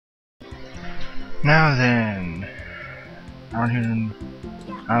Now then,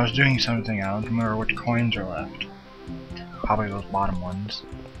 I was doing something. I don't remember which coins are left. Probably those bottom ones.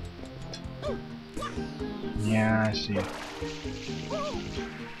 Yeah, I see.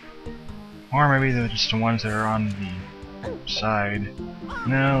 Or maybe they're just the ones that are on the side.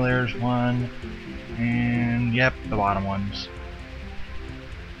 No, there's one. And yep, the bottom ones.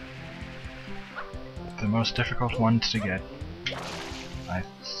 The most difficult ones to get, I'd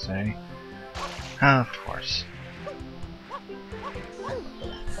say. Of course.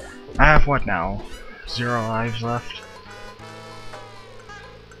 I have what now? 0 lives left?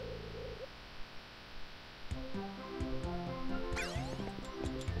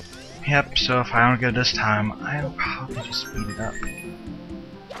 Yep, so if I don't get it this time, I'll probably just speed it up.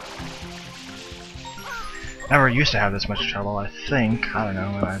 Never used to have this much trouble, I think. I don't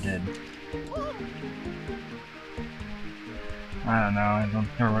know what I did. I don't know, I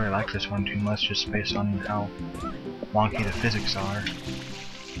never really like this one too much, just based on how wonky the physics are.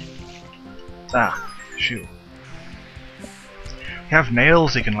 Ah, shoot. You have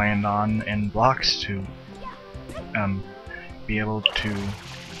nails you can land on and blocks to be able to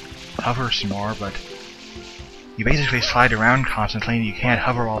hover some more, but you basically slide around constantly and you can't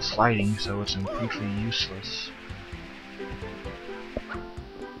hover while sliding, so it's completely useless.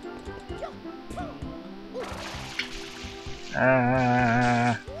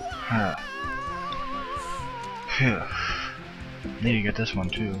 Phew. Need to get this one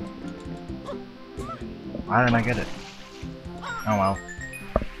too. Why didn't I get it? Oh well.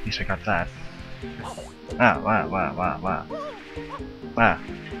 At least I got that. Wow.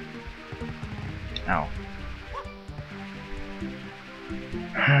 Ow.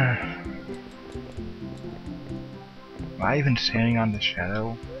 Am I even standing on the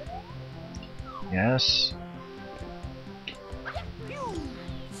shadow? Yes.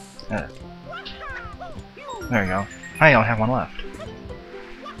 There we go. I only have one left.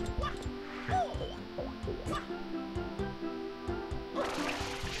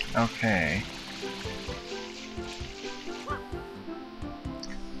 Okay.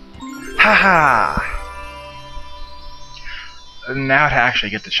 Haha! Now to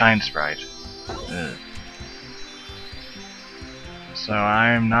actually get the Shine Sprite. Ugh. So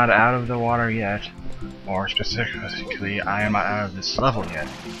I'm not out of the water yet. Or specifically, I am not out of this level yet.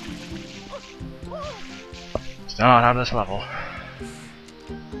 Still not out of this level.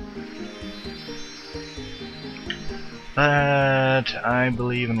 But I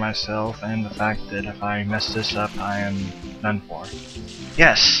believe in myself and the fact that if I mess this up, I am done for.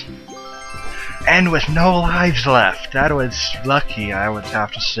 Yes! And with no lives left! That was lucky, I would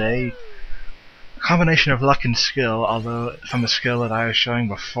have to say. A combination of luck and skill, although from the skill that I was showing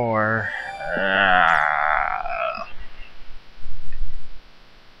before...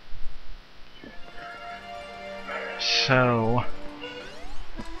 So...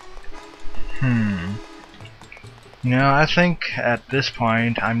 No, I think at this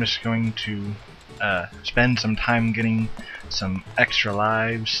point I'm just going to spend some time getting some extra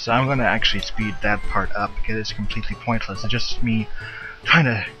lives. So I'm going to actually speed that part up because it's completely pointless. It's just me trying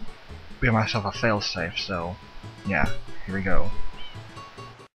to give myself a failsafe. So yeah, here we go.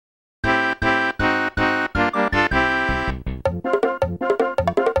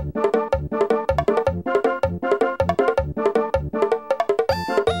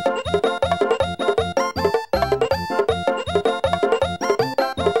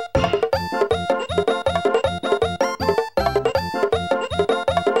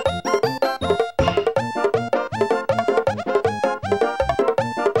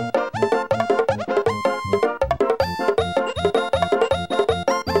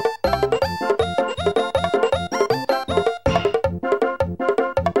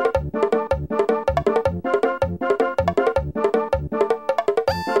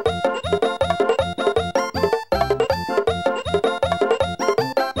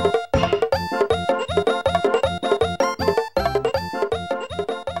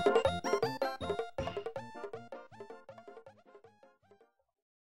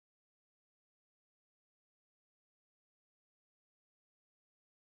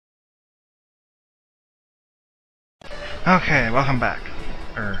 Okay, welcome back.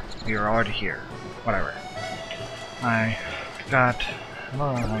 You're already here. Whatever. I got...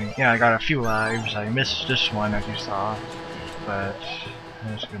 I got a few lives. I missed this one, as you saw. But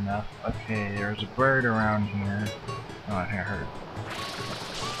that's good enough. Okay, there's a bird around here. Oh, I think I heard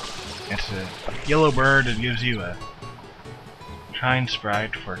it. It's a yellow bird that gives you a Shine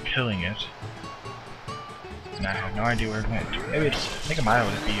Sprite for killing it. and I have no idea where it went. Maybe I think it might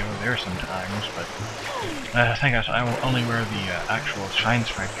be over there sometimes, but I think that's only where the actual shine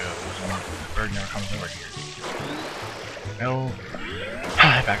sprite goes, and the bird never comes over here. Well,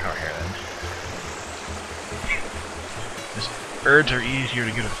 I'll head back over here then. Birds are easier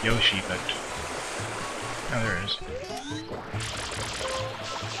to get with Yoshi, but... Oh, there it is.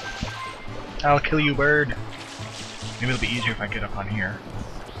 I'll kill you, bird! Maybe it'll be easier if I get up on here.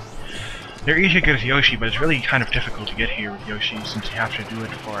 They're easy to get with Yoshi, but it's really kind of difficult to get here with Yoshi since you have to do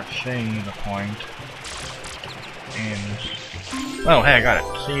it for a thing at a point. And... oh, hey, I got it.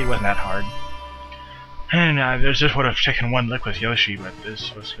 See, it wasn't that hard. And this just would have taken one lick with Yoshi, but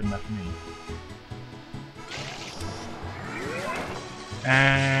this was good enough for me.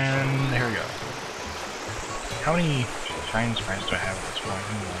 And there we go. How many shine sprites do I have at this point?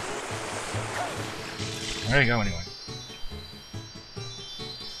 Where do I go anyway?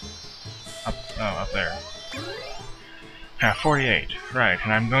 Up there. Yeah, 48. Right,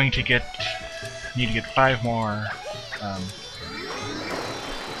 and I'm going to need to get 5 more. I'm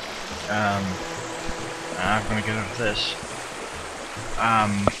gonna get rid of this.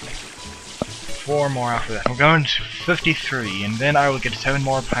 4 more after that. I'm going to 53, and then I will get 7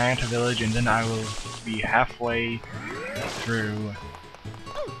 more Pianta Village, and then I will be halfway through.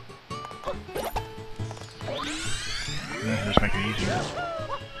 Let's make it easier.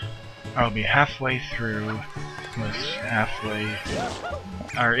 I'll be halfway through with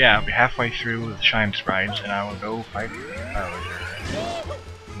I'll be halfway through with Shine Sprites, and I will go fight Bowser.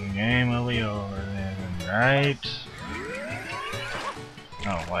 The game will be over then, right?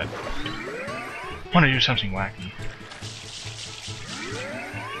 Oh, what? I want to do something wacky.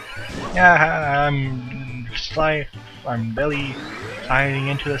 Yeah, I'm belly sliding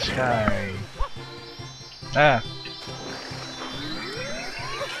into the sky. Ah.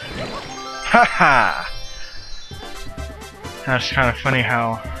 Haha! That's kind of funny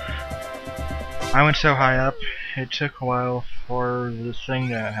how I went so high up, it took a while for the thing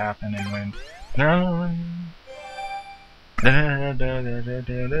to happen and went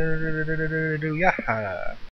yeah.